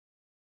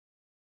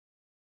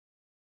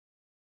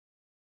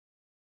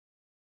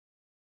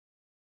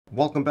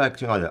Welcome back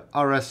to another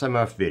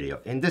RSMF video.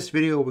 In this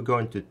video, we're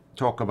going to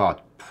talk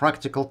about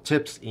practical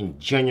tips in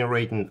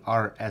generating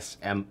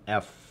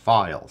RSMF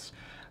files.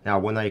 Now,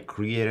 when I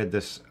created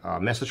this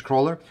message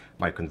crawler,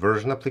 my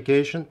conversion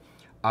application,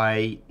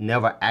 I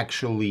never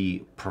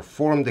actually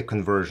performed the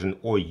conversion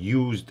or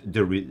used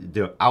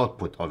the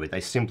output of it.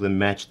 I simply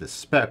matched the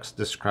specs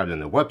described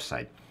on the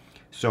website.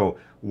 So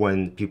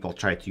when people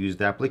tried to use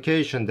the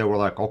application, they were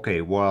like,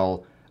 okay,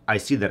 well, I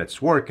see that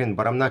it's working,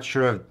 but I'm not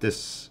sure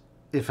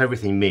if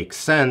everything makes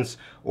sense,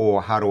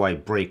 or how do I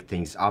break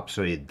things up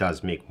so it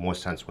does make more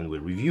sense when we're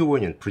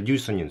reviewing and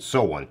producing and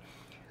so on.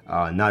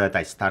 Now that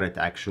I started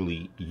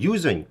actually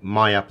using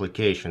my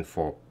application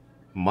for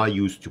my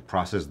use to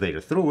process data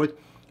through it,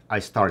 I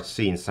start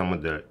seeing some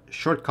of the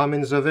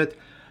shortcomings of it,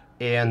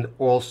 and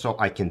also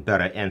I can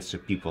better answer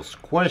people's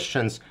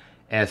questions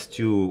as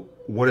to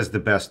what is the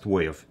best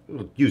way of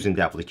using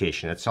the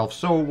application itself.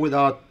 So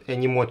without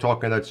any more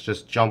talking, let's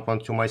just jump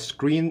onto my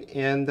screen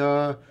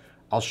and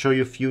I'll show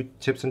you a few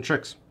tips and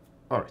tricks.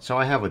 Alright, so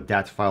I have a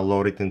DAT file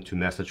loaded into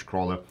message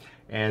crawler,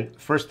 and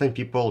first thing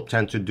people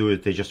tend to do is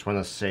they just want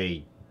to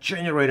say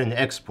generate and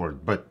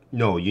export, but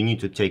no, you need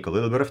to take a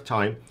little bit of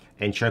time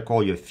and check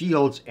all your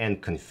fields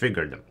and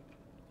configure them.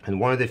 And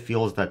one of the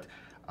fields that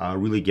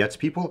really gets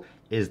people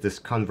is this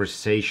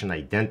conversation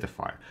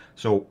identifier.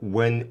 So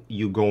when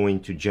you're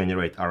going to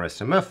generate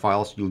RSMF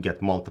files, you'll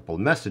get multiple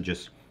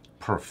messages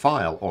per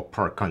file or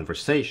per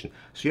conversation.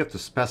 So you have to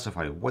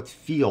specify what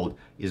field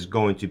is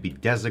going to be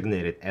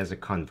designated as a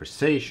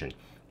conversation.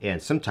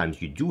 And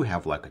sometimes you do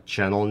have like a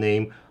channel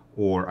name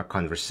or a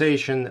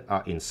conversation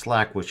in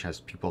Slack, which has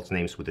people's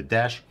names with a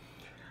dash.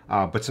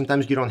 But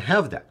sometimes you don't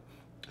have that.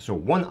 So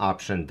one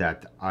option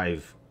that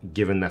I've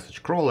given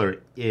message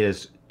crawler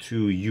is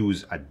to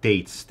use a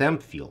date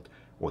stamp field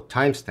or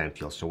timestamp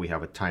field. So we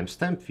have a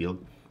timestamp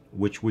field,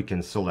 which we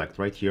can select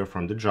right here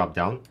from the drop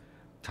down,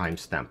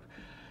 timestamp.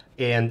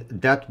 And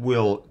that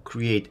will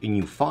create a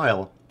new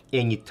file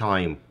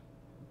anytime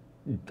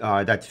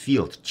that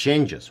field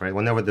changes, right?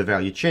 Whenever the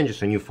value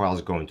changes, a new file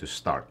is going to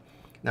start.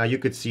 Now you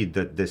could see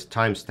that this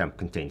timestamp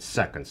contains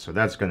seconds, so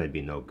that's going to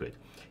be no good.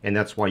 And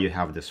that's why you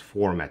have this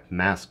format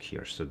mask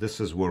here. So this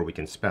is where we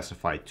can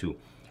specify to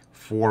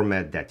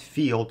format that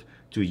field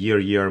to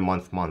year,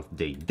 month,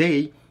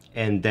 day,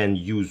 and then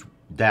use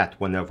that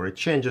whenever it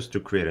changes to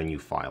create a new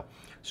file.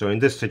 So in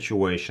this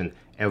situation,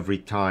 every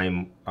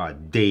time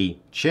day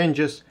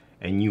changes,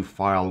 a new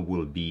file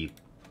will be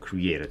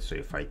created. So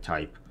if I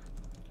type,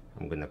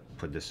 I'm going to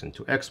put this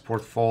into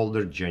export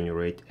folder,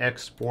 generate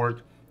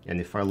export,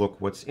 and if I look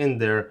what's in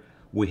there,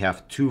 we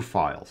have two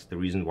files. The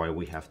reason why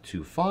we have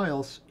two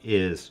files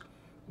is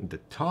the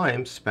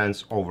time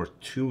spans over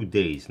 2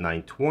 days,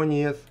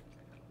 9/20th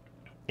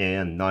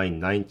and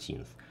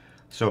 9/19th.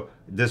 So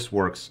this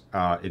works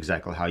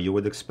exactly how you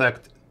would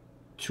expect.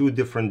 2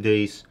 different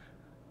days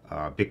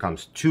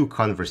becomes 2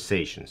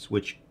 conversations,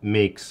 which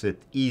makes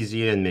it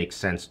easier and makes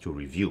sense to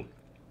review.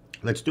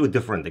 Let's do a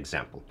different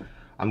example.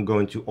 I'm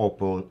going to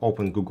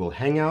open Google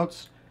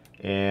Hangouts,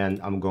 and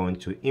I'm going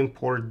to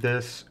import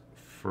this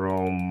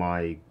from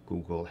my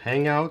Google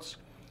Hangouts.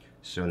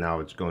 So now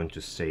it's going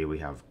to say we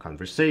have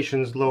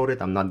conversations loaded.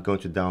 I'm not going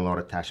to download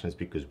attachments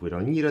because we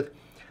don't need it.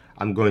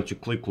 I'm going to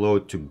click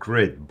load to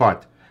grid,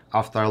 but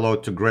after I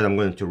load to grid, I'm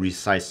going to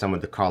resize some of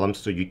the columns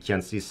so you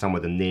can see some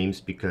of the names,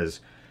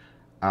 because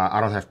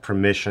I don't have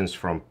permissions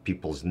from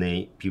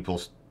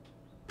people's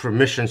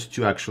permissions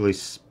to actually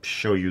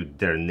show you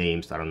their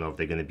names. I don't know if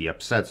they're going to be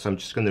upset, so I'm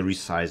just going to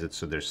resize it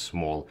so they're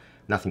small.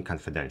 Nothing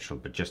confidential,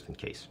 but just in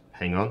case.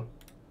 Hang on.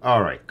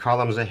 All right,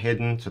 columns are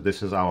hidden. So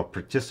this is our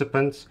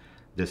participants.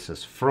 This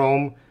is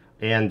from,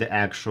 and the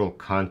actual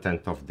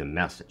content of the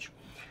message.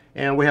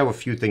 And we have a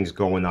few things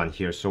going on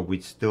here. So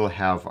we still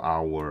have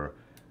our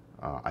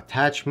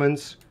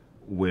attachments,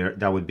 where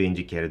that would be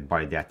indicated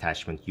by the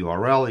attachment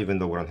URL, even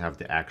though we don't have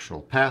the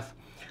actual path.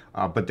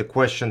 But the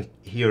question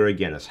here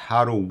again is,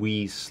 how do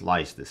we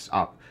slice this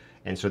up?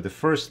 And so the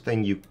first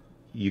thing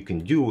you can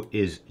do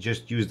is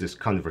just use this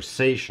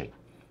conversation.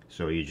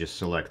 So you just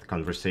select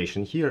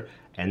conversation here,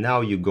 and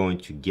now you're going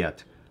to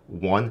get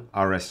 1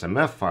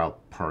 RSMF file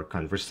per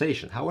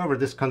conversation. However,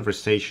 this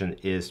conversation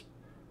is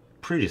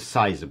pretty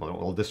sizable.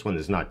 Well, this one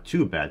is not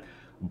too bad,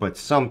 but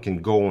some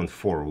can go on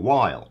for a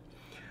while.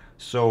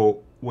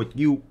 So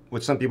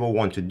what some people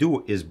want to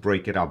do is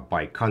break it up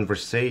by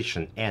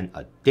conversation and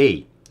a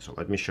day. So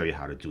let me show you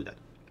how to do that.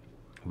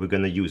 We're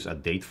going to use a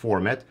date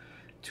format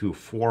to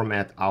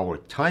format our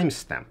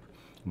timestamp,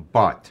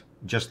 but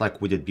just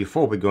like we did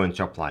before, we're going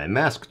to apply a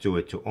mask to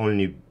it to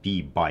only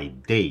be by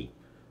day.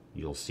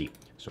 You'll see.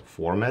 So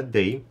format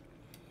day,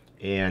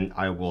 and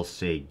I will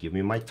say give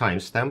me my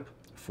timestamp,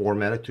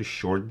 format it to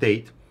short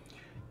date,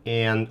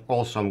 and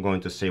also I'm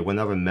going to say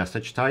whenever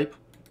message type,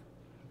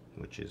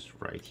 which is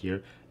right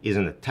here, is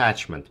an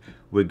attachment,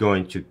 we're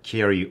going to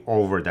carry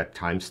over that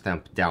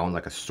timestamp down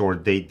like a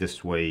sort date.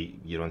 This way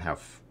you don't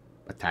have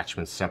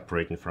attachments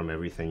separating from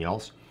everything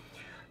else.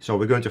 So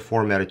we're going to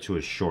format it to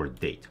a short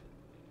date.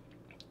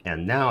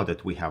 And now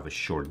that we have a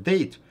short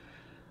date,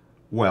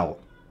 well,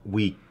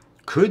 we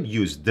could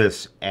use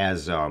this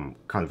as a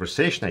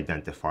conversation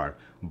identifier,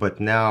 but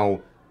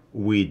now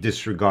we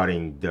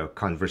disregarding the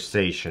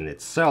conversation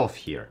itself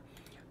here.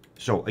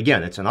 So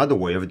again, it's another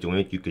way of doing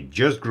it. You could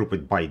just group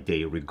it by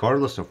day,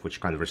 regardless of which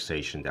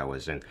conversation that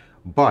was in.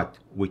 But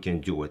we can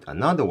do it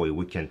another way.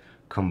 We can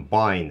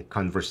combine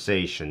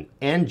conversation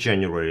and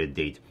generated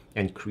date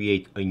and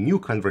create a new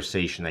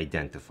conversation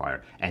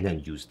identifier and then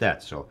use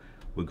that. So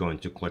we're going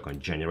to click on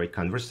Generate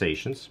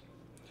Conversations.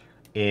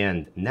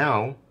 And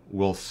now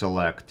we'll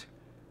select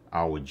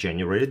our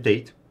generated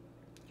date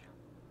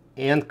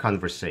and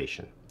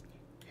conversation.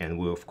 And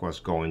we're, of course,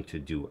 going to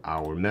do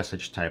our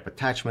message type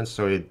attachments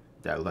so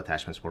that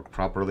attachments work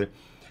properly.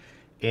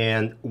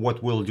 And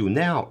what we'll do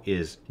now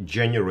is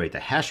generate a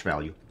hash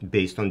value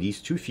based on these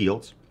two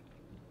fields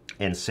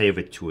and save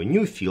it to a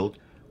new field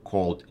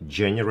called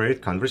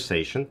generated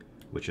conversation,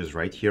 which is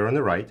right here on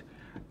the right.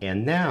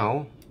 And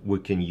now we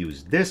can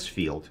use this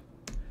field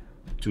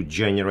to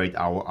generate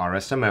our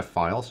RSMF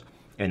files.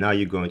 And now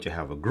you're going to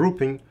have a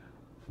grouping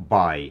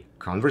by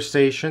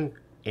conversation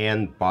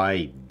and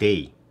by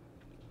day.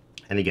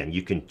 And again,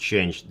 you can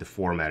change the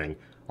formatting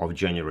of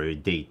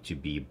generated date to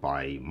be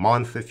by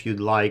month if you'd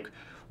like,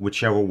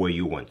 whichever way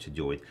you want to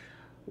do it.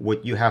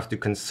 What you have to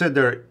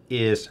consider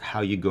is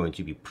how you're going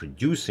to be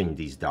producing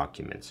these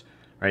documents,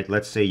 right?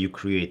 Let's say you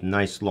create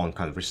nice long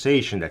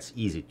conversation that's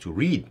easy to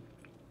read,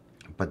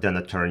 but then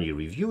attorney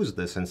reviews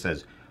this and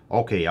says,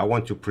 okay, I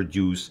want to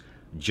produce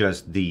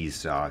just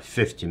these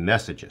 50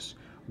 messages.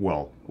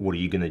 Well, what are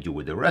you going to do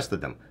with the rest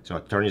of them? So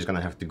attorney is going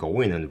to have to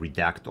go in and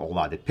redact all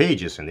other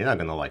pages, and they're not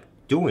going to like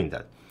doing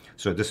that.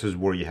 So this is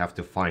where you have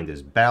to find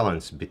this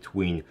balance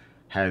between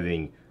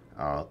having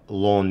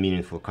long,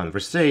 meaningful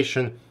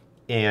conversation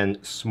and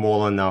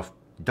small enough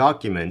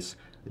documents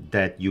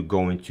that you're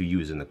going to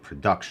use in the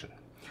production.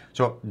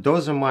 So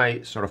those are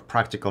my sort of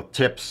practical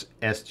tips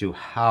as to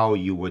how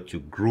you were to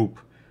group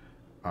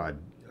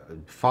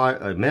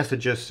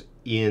messages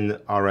in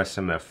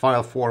RSMF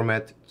file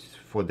format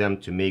for them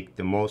to make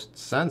the most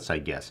sense, I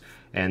guess.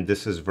 And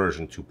this is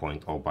version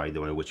 2.0, by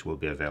the way, which will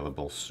be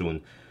available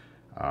soon.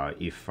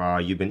 If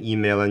you've been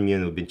emailing me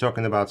and we've been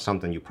talking about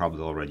something, you're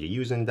probably already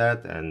using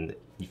that. And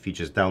if you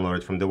just download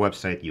it from the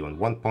website, you're on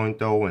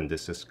 1.0, and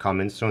this is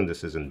coming soon.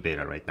 This is in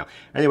beta right now.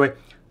 Anyway,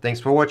 thanks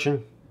for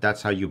watching.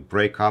 That's how you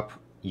break up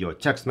your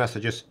text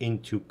messages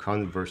into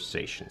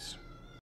conversations.